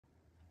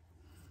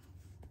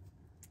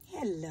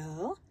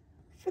Hello.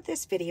 For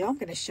this video, I'm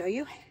going to show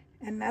you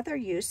another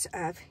use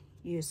of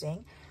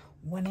using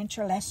 1 inch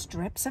or less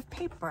strips of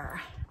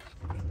paper.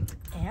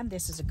 And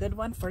this is a good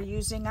one for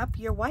using up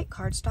your white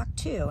cardstock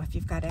too, if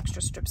you've got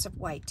extra strips of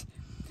white.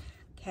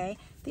 Okay,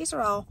 these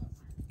are all,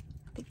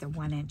 I think they're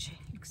 1 inch,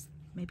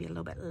 maybe a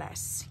little bit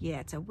less.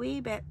 Yeah, it's a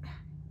wee bit,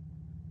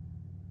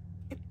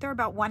 they're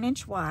about 1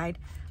 inch wide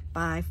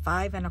by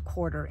 5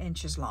 1/4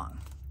 inches long.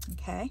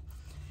 Okay,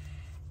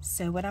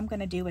 so what I'm going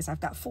to do is I've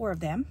got 4 of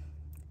them.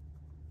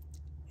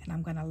 And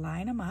I'm going to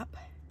line them up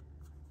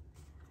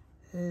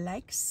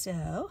like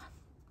so.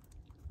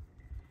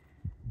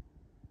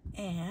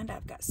 And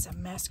I've got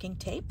some masking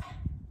tape.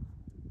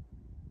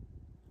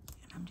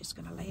 And I'm just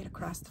going to lay it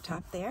across the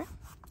top there.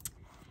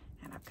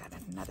 And I've got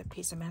another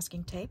piece of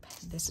masking tape.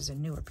 This is a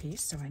newer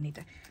piece, so I need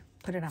to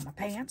put it on my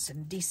pants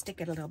and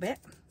de-stick it a little bit.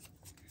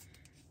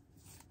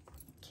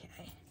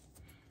 Okay,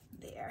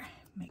 there.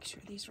 Make sure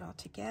these are all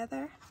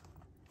together.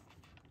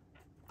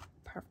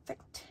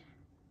 Perfect.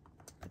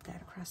 Put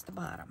that across the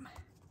bottom.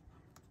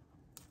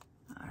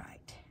 All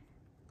right.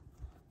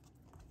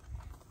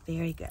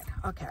 Very good.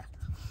 Okay.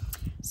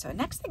 So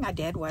next thing I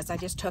did was I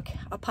just took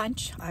a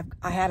punch.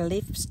 I had a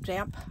leaf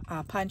stamp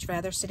punch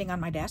rather sitting on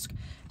my desk.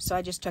 So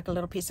I just took a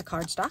little piece of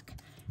cardstock,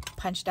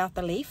 punched out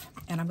the leaf,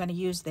 and I'm going to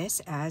use this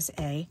as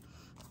a,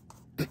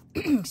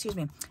 excuse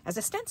me, as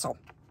a stencil.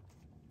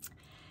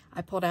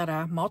 I pulled out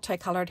a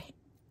multicolored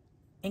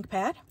ink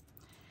pad.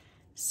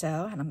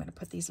 So, and I'm going to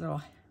put these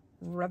little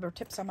rubber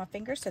tips on my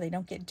fingers so they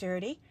don't get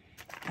dirty.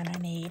 And I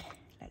need,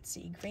 let's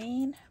see,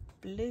 green,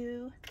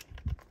 blue,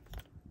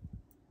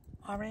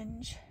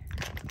 orange,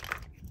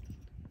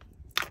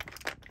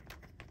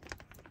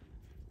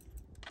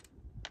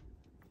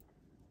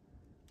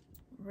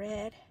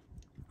 red,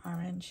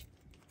 orange,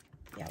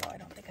 yellow. I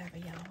don't think I have a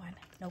yellow one.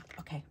 Nope.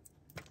 Okay.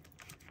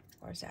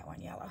 Or is that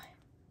one yellow?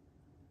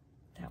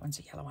 That one's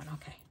a yellow one.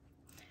 Okay.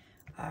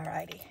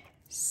 Alrighty.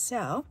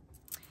 So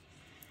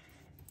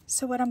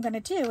what I'm going to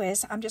do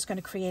is I'm just going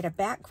to create a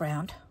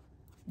background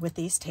with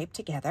these taped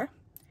together.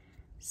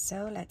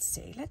 So let's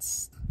see.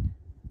 Let's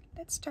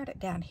start it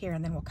down here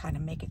and then we'll kind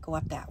of make it go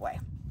up that way.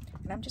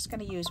 And I'm just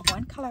going to use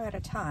one color at a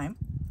time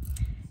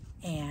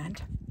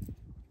and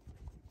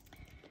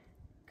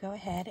go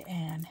ahead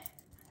and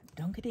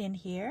dunk it in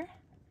here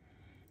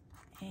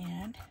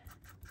and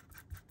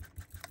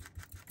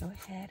go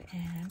ahead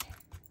and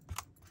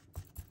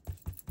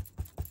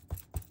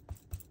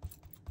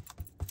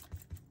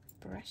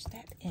brush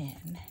that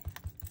in.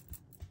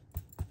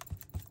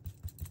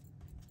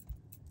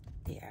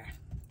 There.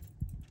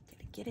 Did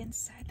it get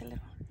inside the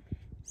little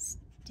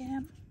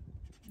stem?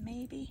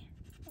 Maybe.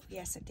 Oh,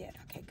 yes, it did.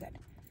 Okay, good.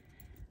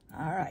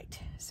 All right.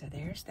 So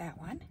there's that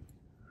one.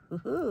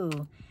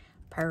 Woohoo!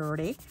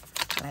 Pretty.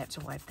 Let's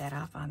wipe that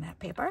off on that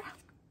paper.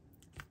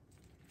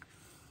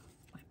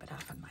 Wipe it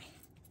off on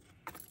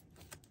my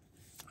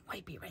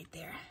wipey right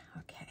there.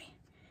 Okay.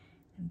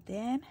 And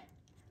then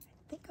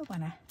I think I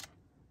want to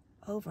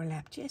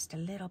overlap just a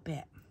little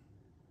bit.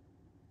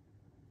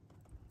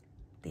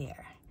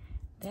 There.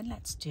 Then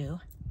let's do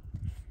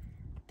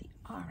the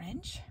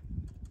orange.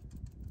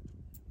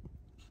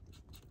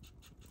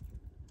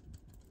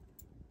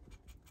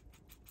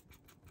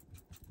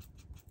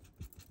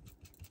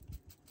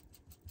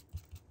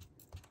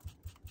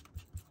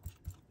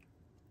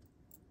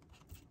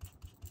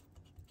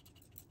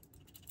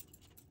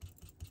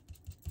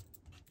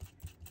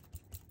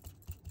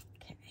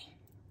 Okay.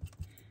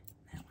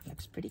 That one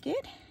looks pretty good.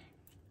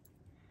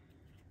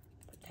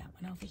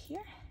 Over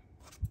here,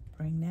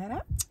 bring that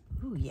up.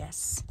 Ooh,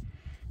 yes,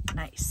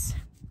 nice.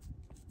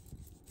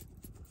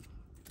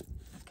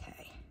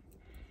 Okay,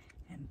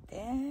 and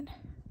then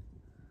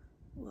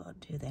we'll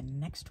do the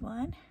next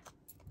one.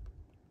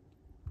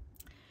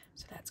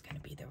 So that's going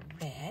to be the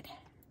red.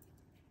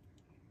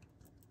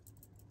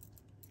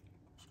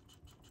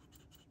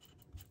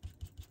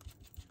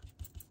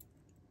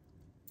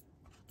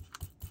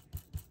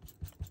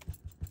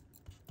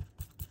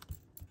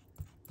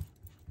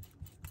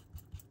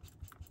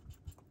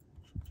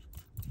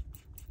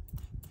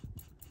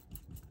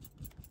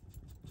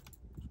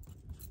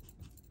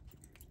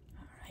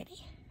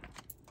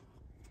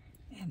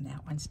 And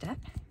that one's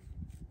done.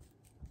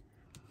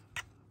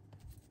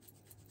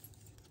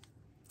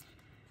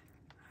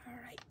 All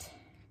right.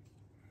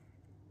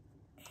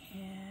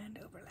 And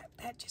overlap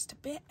that just a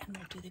bit, and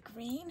we'll do the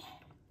green.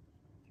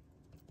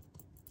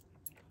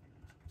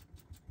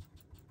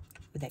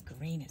 Ooh, that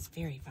green is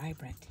very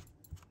vibrant.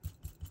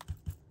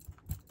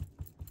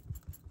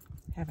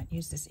 Haven't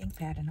used this ink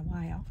pad in a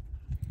while,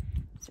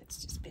 so it's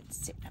just been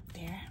sitting up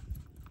there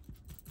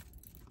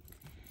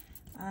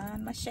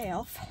on my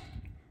shelf.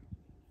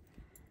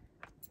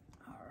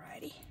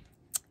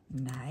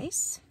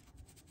 Nice.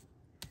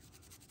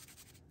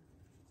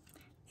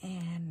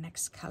 And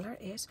next color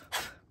is,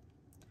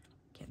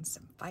 getting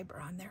some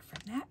fiber on there from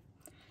that.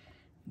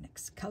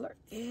 Next color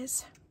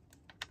is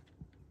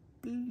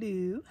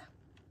blue.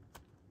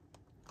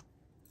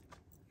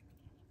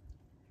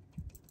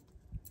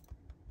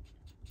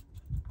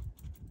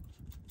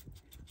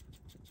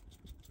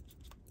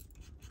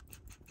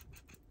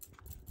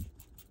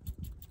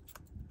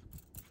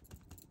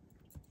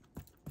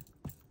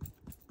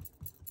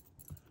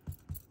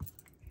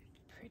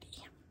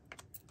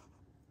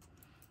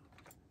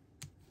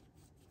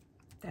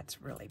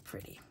 That's really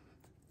pretty.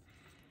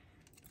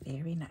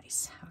 Very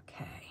nice.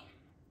 Okay.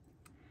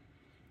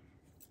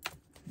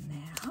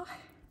 Now,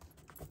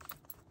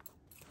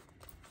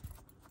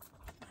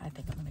 I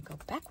think I'm going to go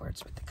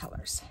backwards with the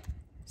colors.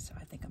 So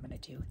I think I'm going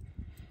to do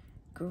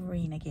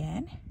green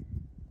again.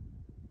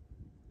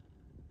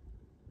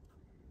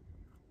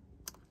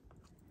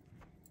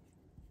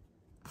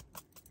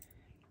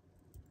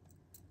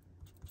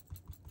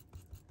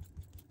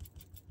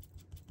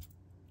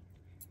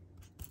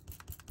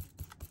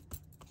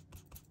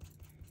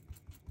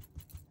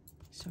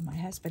 So my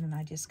husband and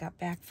I just got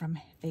back from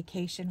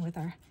vacation with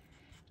our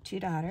 2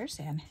 daughters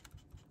and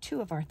 2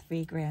 of our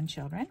 3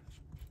 grandchildren.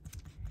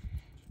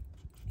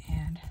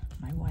 And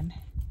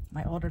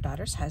my older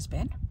daughter's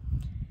husband.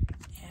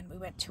 And we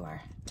went to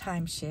our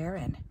timeshare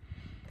in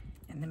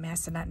the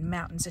Massanutten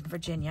Mountains in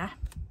Virginia.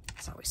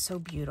 It's always so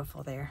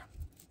beautiful there.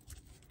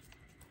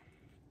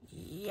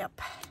 Yep.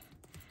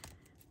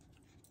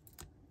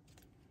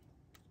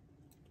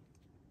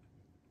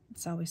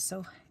 It's always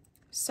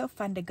so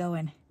fun to go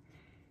and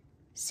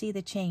see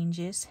the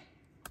changes.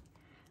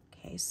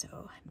 Okay, so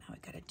now we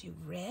got to do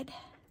red.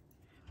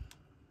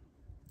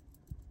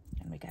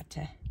 And we got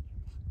to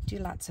do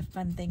lots of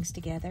fun things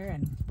together.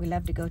 And we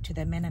love to go to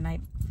the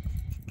Mennonite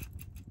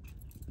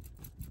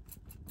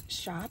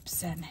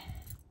shops and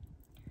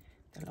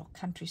the little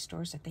country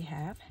stores that they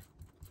have.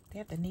 They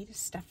have the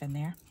neatest stuff in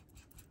there.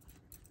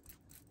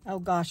 Oh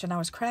gosh, and I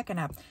was cracking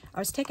up. I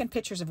was taking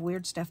pictures of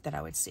weird stuff that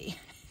I would see.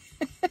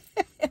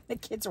 And the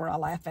kids were all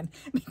laughing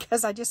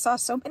because I just saw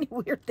so many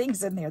weird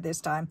things in there this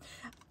time.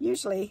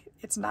 Usually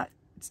it's not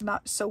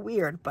so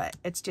weird, but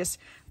it's just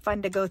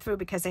fun to go through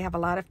because they have a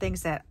lot of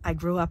things that I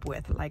grew up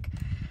with, like,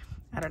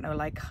 I don't know,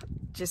 like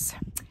just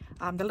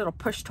the little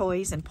push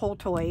toys and pull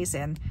toys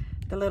and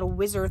the little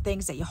whizzer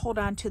things that you hold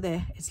on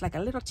to. It's like a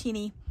little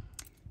teeny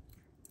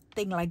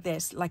thing like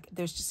this, like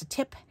there's just a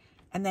tip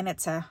and then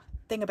it's a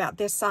thing about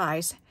this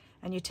size,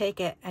 and you take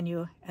it and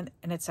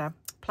it's a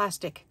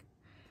plastic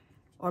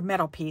or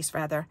metal piece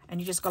rather, and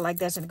you just go like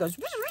this and it goes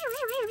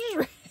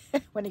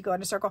when you go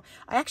in a circle.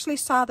 I actually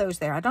saw those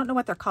there. I don't know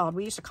what they're called.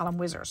 We used to call them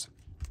whizzers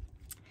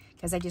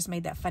because they just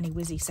made that funny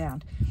whizzy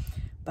sound.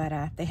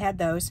 But they had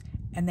those,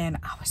 and then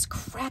I was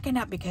cracking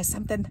up because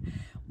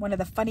one of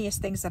the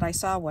funniest things that I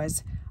saw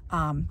was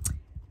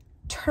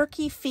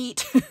turkey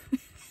feet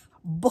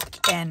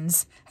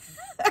bookends.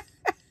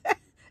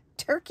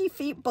 Turkey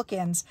feet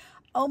bookends.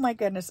 Oh my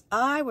goodness,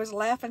 I was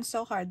laughing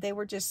so hard. They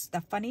were just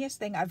the funniest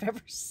thing I've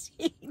ever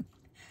seen.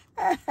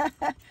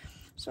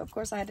 So of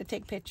course I had to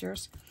take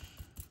pictures,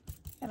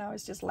 and I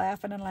was just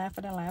laughing and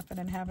laughing and laughing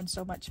and having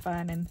so much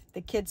fun. And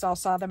the kids all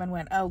saw them and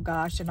went, oh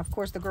gosh. And of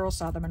course the girls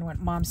saw them and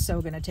went, Mom's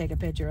so gonna take a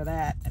picture of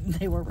that. And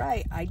they were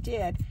right, I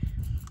did.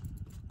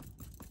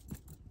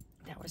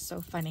 That was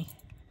so funny.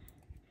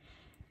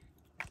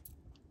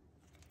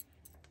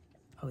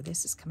 Oh,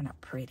 this is coming up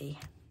pretty.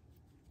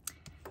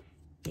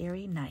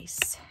 Very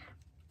nice.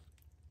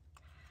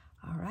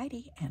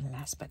 Alrighty, and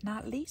last but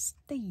not least,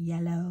 the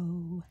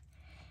yellow.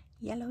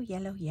 Yellow,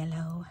 yellow,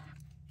 yellow.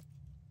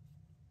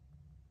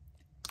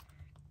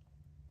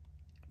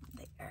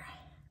 There.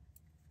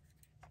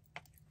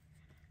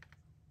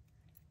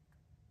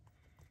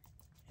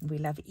 And we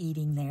love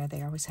eating there.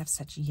 They always have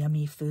such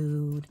yummy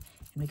food.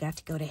 And we got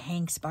to go to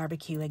Hank's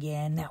barbecue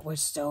again. That was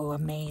so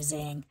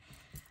amazing.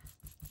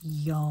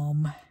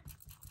 Yum.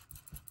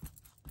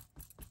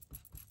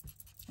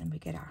 And we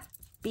get our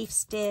beef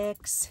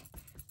sticks.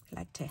 We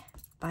like to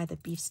buy the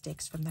beef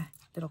sticks from the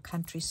little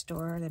country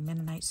store, the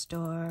Mennonite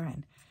store,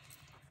 and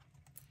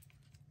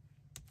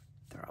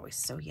they're always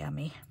so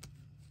yummy.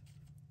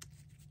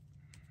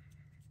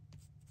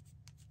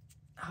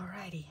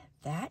 Alrighty,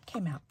 that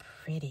came out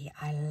pretty.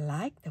 I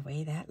like the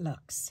way that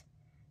looks.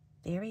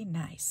 Very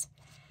nice.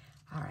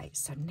 Alright,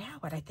 so now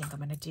what I think I'm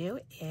going to do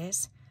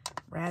is,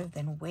 rather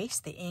than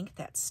waste the ink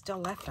that's still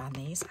left on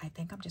these, I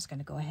think I'm just going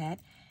to go ahead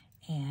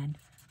and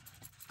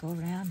go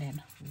around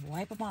and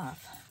wipe them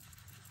off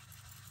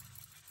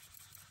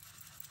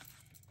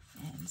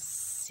and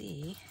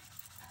see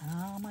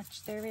how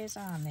much there is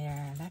on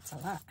there. That's a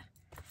lot.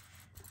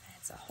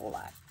 That's a whole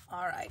lot.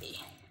 Alrighty.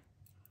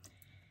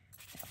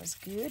 That was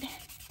good.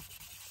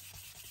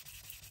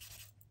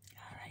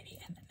 Alrighty,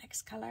 and the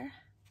next color.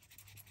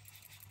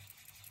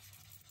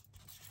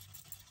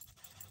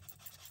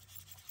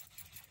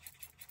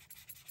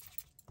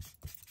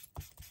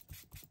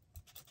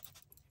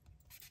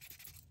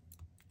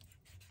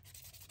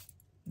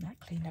 That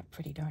cleaned up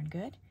pretty darn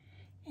good.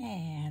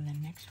 And the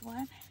next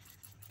one,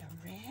 the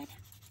red.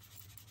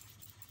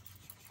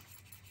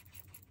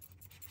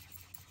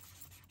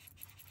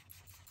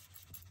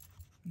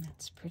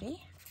 That's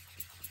pretty.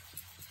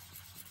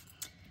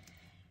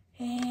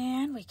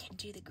 And we can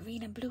do the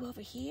green and blue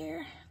over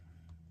here.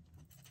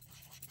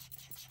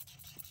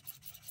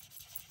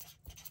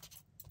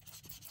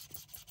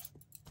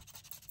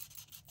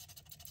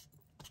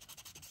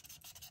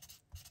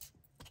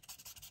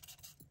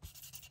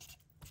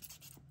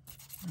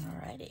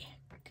 Alrighty,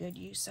 good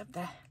use of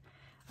the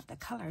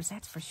colors,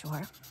 that's for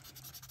sure.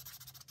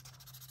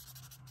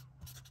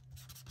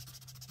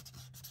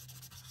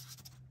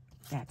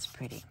 That's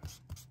pretty.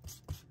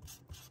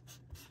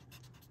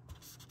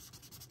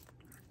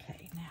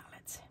 Okay, now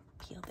let's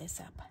peel this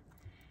up.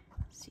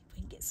 See if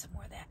we can get some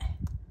more of that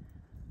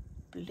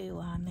blue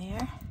on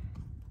there.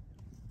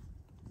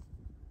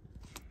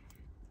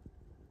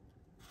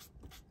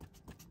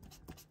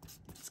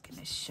 It's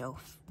gonna show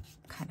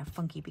kind of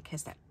funky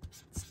because that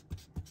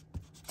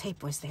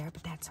tape was there,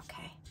 but that's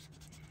okay.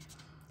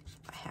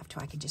 If I have to,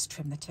 I can just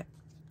trim the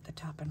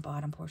top and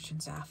bottom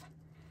portions off.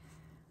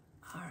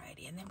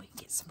 Alrighty, and then we can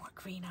get some more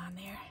green on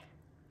there.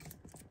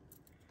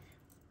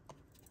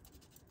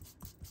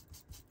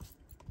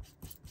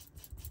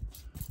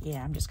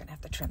 Yeah, I'm just gonna have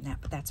to trim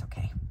that, but that's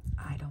okay.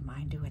 I don't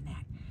mind doing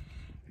that.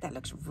 That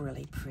looks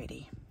really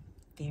pretty.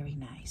 Very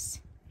nice.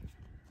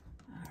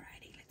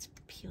 Alrighty, let's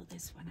peel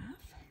this one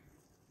off.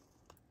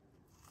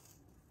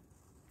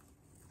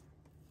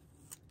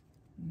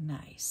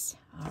 Nice.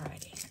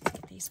 Alrighty,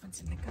 put these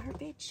ones in the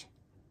garbage.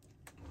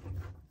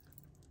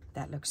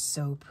 That looks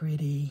so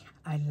pretty.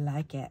 I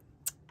like it.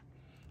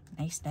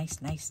 Nice,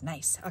 nice, nice,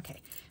 nice.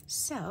 Okay,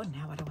 so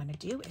now what I want to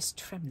do is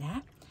trim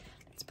that.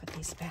 Let's put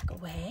these back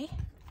away.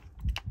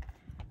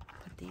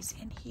 Put these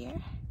in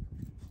here.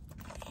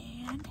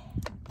 And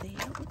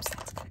there. Oops,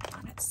 that's going to go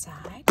on its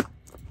side.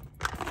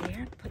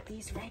 There, put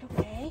these right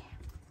away.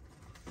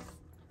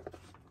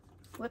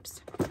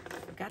 Whoops,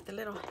 forgot the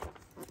little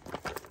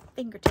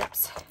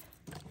fingertips.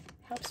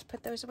 Helps to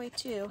put those away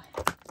too.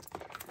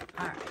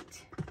 All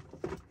right.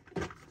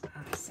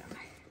 Awesome.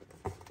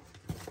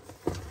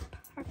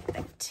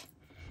 Perfect.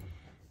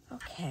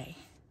 Okay.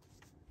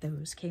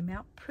 Those came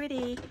out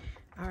pretty.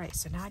 All right,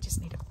 so now I just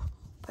need to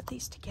put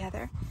these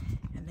together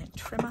and then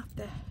trim off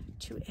the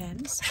two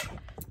ends.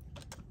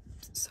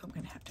 So I'm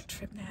going to have to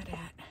trim that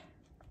at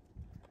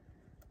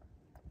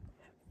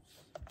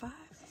 5.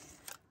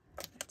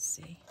 Let's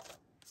see.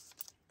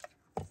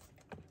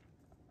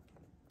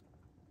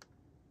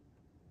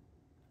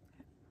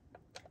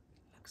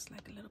 Looks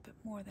like a little bit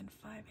more than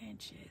 5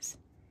 inches.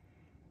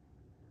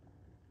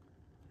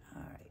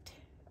 All right.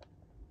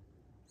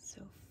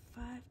 So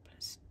 5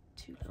 plus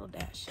 2 little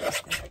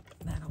dashes.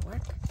 That'll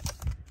work.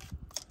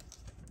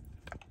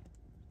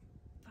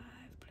 5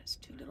 plus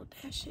 2 little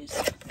dashes.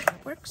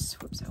 That works.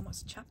 Whoops, I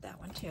almost chopped that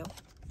one too.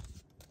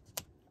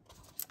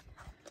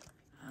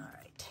 All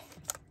right.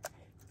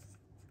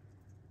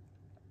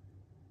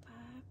 5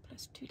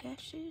 plus 2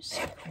 dashes.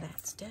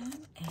 That's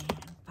done. And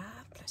 5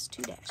 plus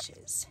 2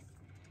 dashes.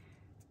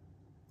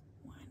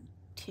 1,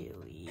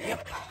 2.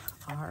 Yep.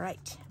 All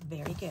right.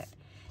 Very good.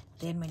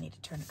 Then we need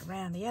to turn it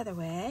around the other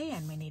way,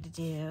 and we need to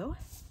do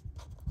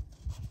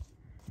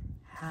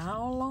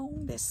how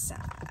long this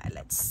side?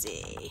 Let's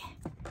see.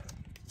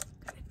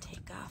 Gotta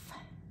take off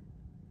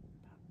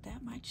about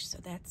that much, so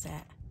that's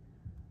at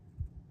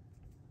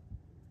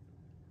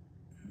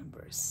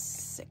number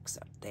 6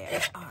 up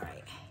there. All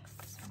right,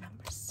 so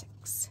number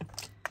 6.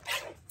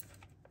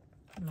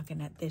 I'm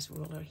looking at this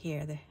ruler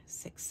here, the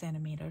 6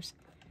 centimeters.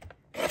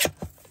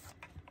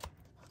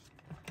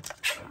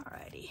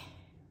 Alrighty.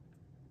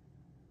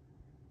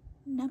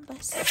 Number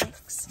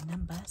 6,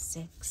 number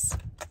 6.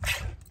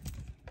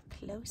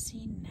 Close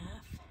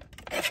enough.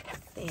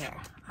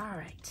 There. All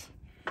right.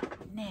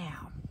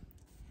 Now,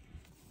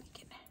 we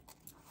can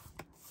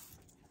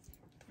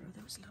throw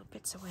those little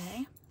bits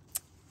away.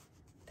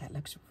 That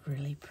looks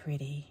really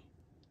pretty.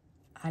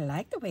 I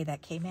like the way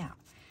that came out.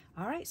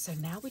 All right, so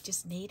now we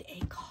just need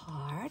a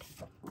card.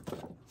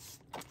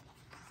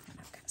 And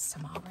I've got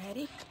some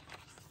already.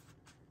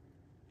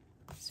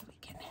 So we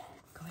can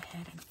go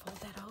ahead and fold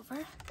that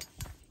over.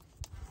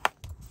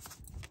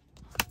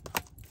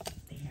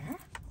 There.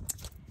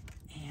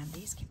 And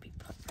these can be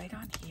put right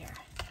on here.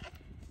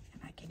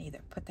 And I can either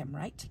put them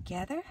right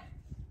together,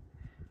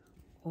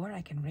 or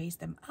I can raise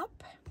them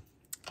up,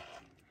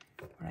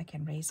 or I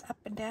can raise up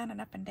and down and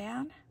up and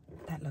down.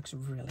 That looks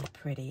really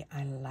pretty.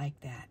 I like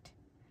that.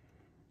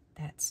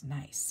 That's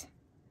nice.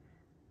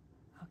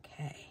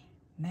 Okay,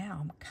 now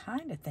I'm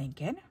kind of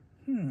thinking,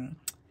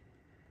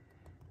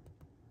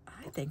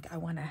 I think I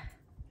want to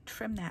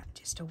trim that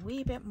just a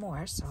wee bit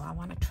more. So I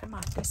want to trim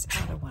off this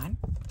outer one.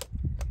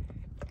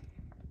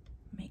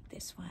 Make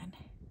this one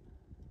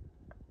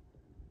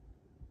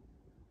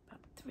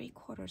about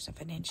 3/4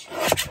 of an inch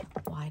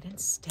wide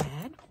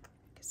instead,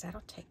 because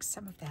that'll take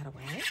some of that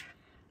away.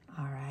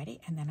 Alrighty,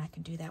 and then I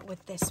can do that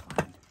with this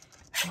one.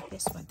 Make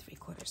this one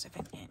 3/4 of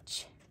an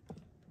inch.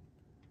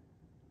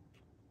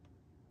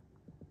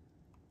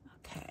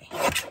 Okay,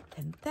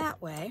 and that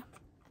way,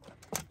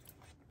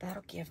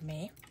 that'll give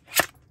me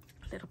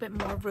a little bit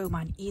more room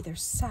on either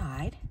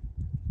side.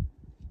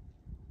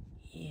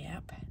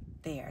 Yep,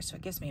 there. So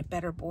it gives me a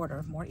better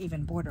border, more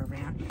even border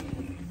around.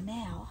 And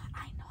now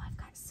I know I've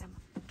got some.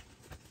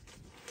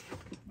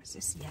 Was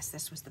this? Yes,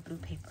 this was the blue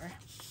paper.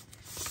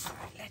 All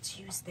right, let's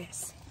use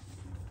this.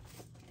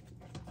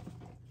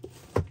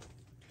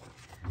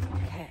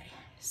 Okay,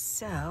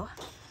 so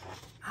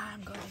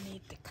I'm going to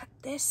need to cut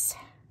this.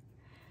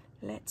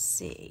 Let's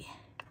see.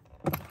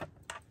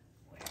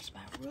 Where's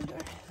my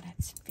ruler?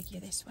 Let's figure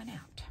this one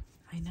out.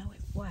 I know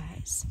it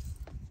was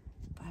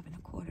 5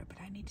 1/4, but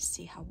I need to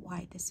see how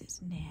wide this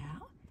is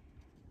now.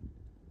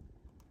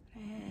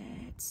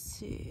 Let's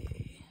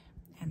see.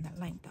 And the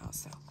length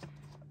also.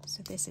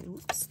 So this is,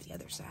 oops, the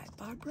other side,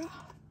 Barbara.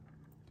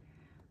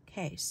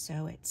 Okay,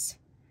 so it's,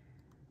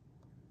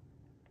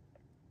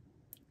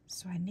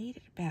 so I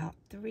need about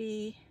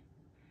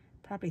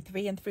probably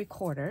 3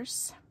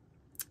 3/4.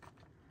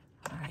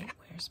 All right,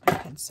 where's my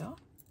pencil?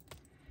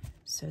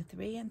 So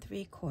 3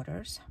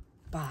 3/4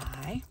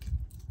 by,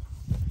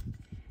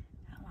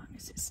 how long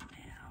is this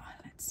now?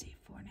 Let's see,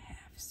 4 1/2.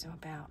 So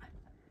about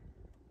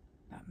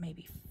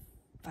maybe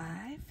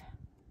 5.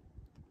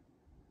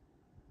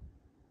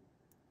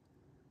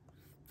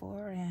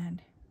 4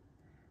 and 1,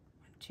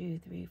 2,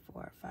 3,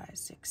 4, 5,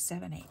 6,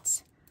 7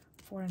 eighths.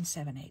 4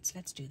 7/8.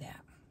 Let's do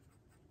that.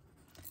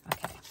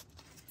 Okay,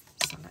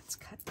 so let's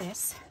cut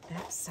this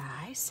that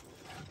size.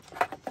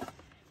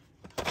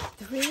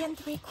 3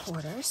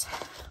 3/4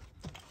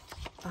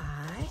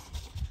 by,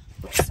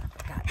 oops, I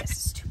forgot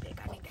this is too big.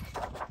 I need to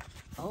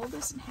fold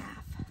this in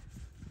half.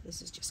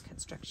 This is just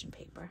construction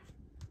paper.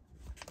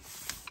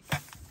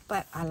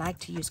 But I like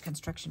to use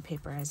construction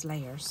paper as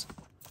layers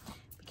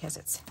because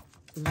it's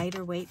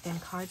lighter weight than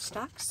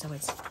cardstock, so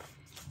it's,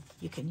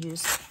 you can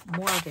use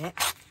more of it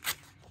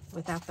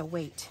without the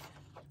weight,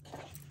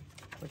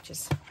 which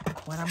is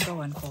what I'm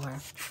going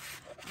for.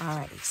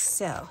 Alrighty,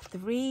 so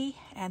 3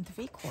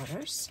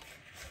 3/4.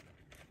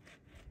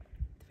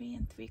 3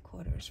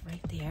 3/4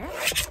 right there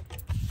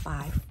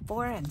by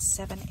 4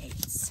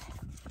 7/8.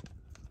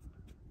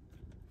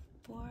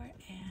 4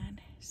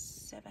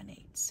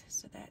 7/8.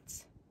 So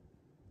that's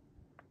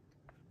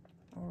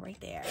right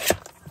there.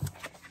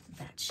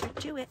 That should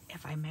do it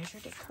if I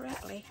measured it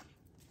correctly.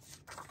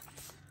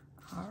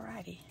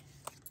 Alrighty.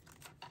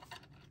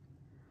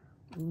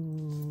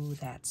 Ooh,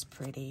 that's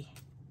pretty.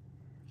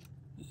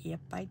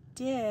 Yep, I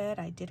did.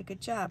 I did a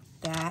good job.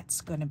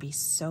 That's going to be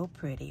so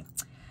pretty.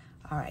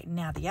 All right,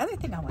 now the other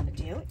thing I want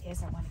to do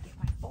is I want to get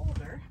my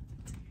folder.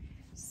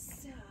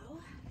 So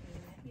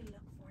let me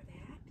look for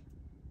that.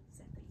 Is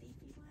that the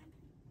leafy one?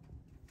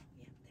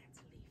 Yep, that's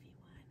a leafy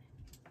one.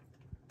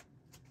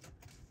 Where's the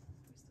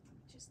one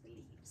with just the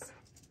leaves?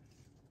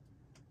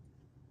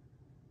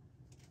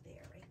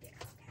 There, right there,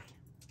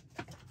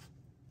 okay.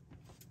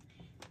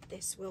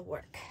 This will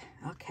work.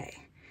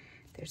 Okay,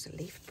 there's a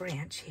leaf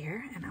branch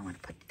here, and I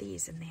want to put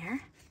these in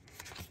there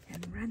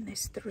and run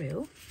this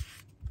through.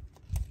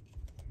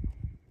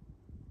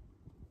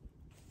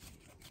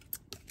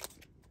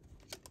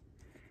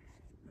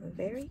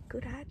 Very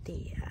good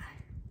idea.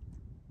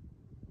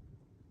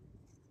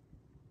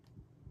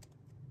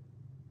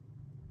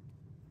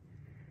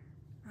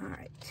 All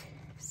right,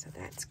 so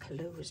that's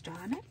closed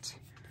on it.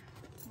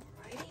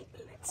 Alrighty,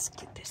 let's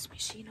get this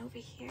machine over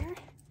here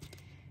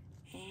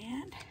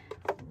and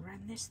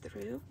run this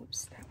through.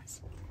 Whoops, that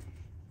was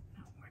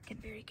not working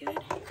very good.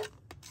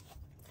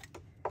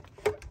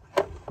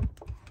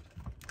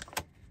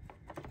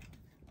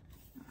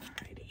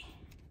 Alrighty.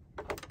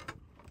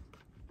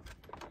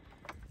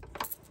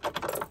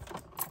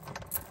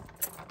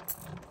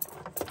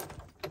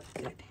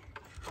 Good.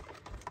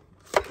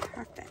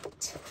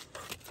 Perfect.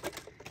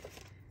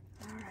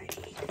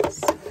 Alrighty,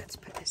 so let's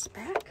put this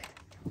back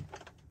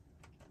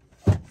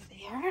over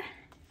there.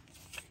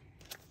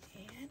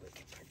 And we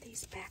can put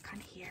these back on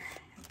here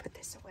and put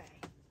this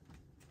away.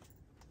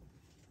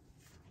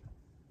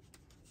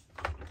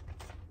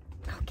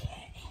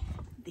 Okay,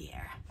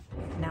 there.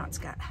 Now it's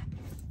got a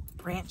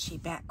branchy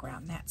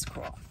background. That's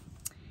cool.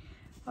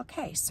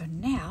 Okay, so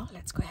now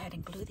let's go ahead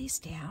and glue these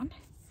down.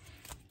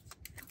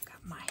 I've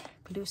got my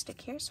glue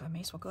stick here, so I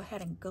may as well go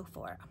ahead and go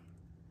for it.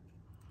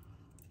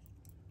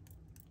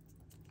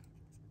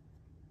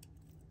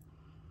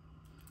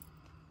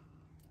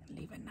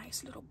 Leave a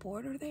nice little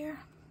border there.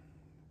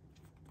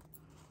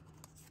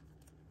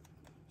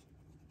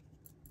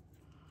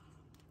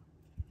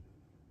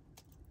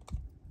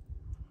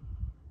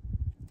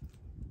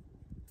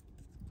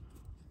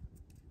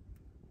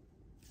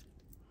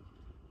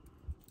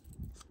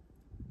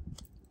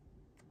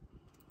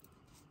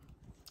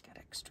 Got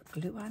extra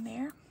glue on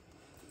there.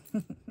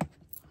 I'm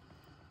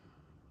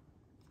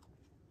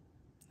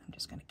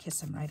just going to kiss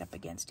them right up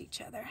against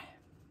each other.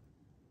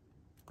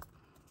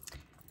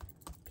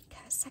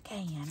 Because I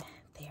can.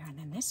 There, and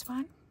then this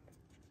one.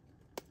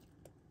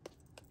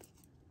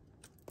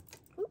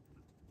 Oop.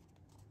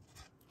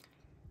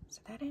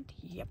 So that end,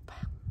 yep.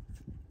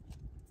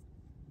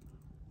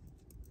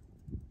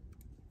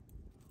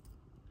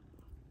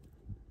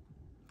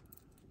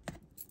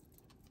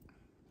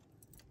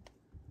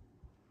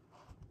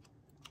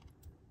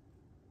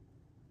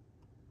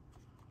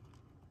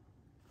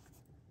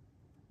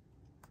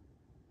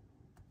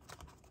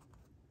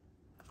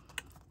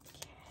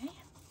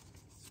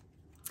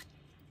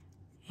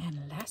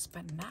 Last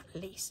but not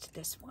least,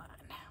 this one.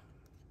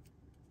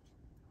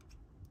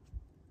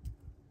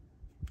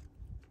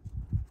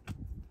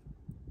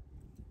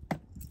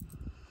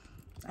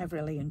 I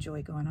really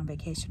enjoy going on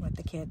vacation with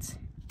the kids.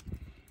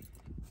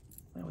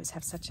 We always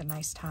have such a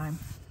nice time.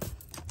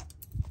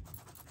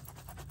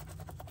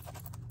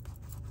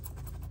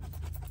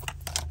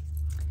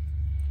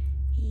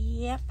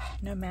 Yep,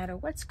 no matter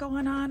what's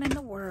going on in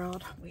the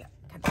world, we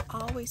can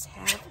always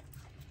have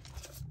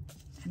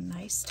a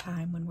nice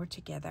time when we're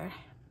together.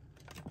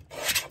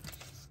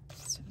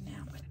 So now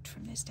I'm going to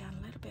trim this down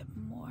a little bit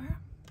more.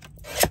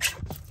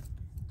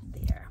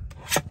 There.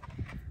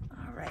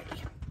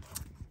 Alrighty.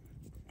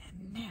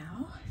 And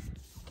now,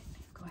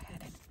 go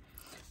ahead and,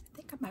 I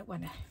think I might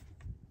want to,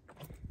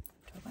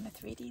 do I want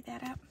to 3D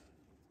that up?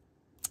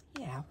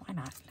 Yeah, why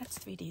not? Let's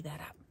 3D that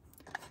up.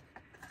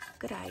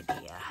 Good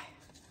idea.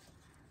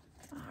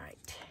 All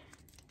right.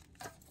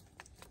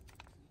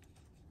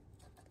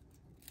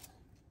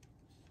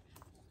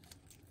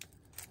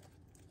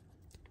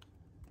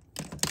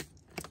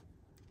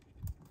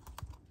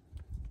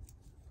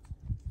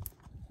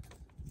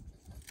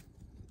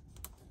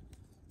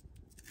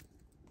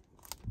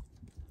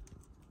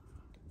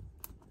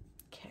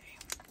 Okay.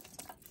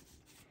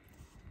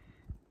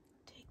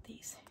 Take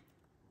these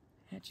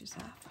edges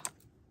off.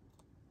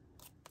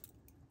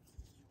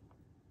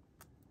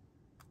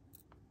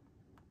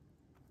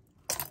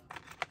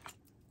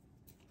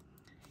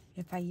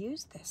 If I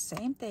use the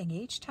same thing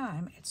each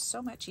time, it's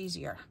so much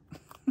easier.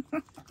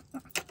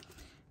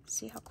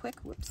 See how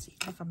quick? Whoopsie.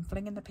 If I'm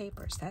flinging the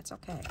papers, that's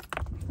okay.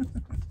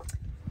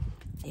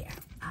 Yeah,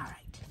 all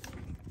right.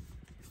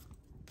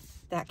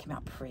 That came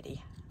out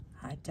pretty.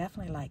 I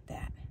definitely like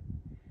that.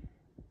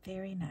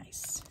 Very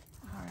nice.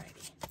 All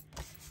righty.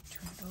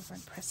 Turn it over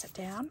and press it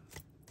down.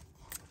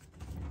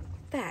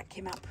 That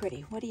came out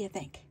pretty. What do you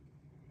think?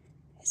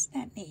 Isn't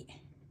that neat?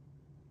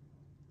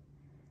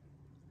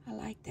 I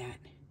like that.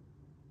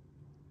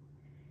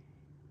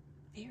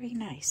 Very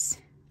nice.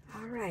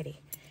 Alrighty.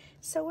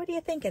 So what do you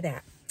think of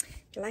that?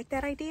 You like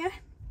that idea?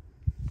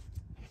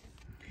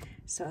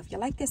 So if you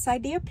like this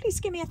idea, please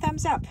give me a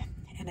thumbs up.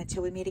 And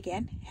until we meet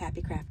again,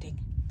 happy crafting.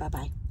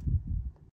 Bye-bye.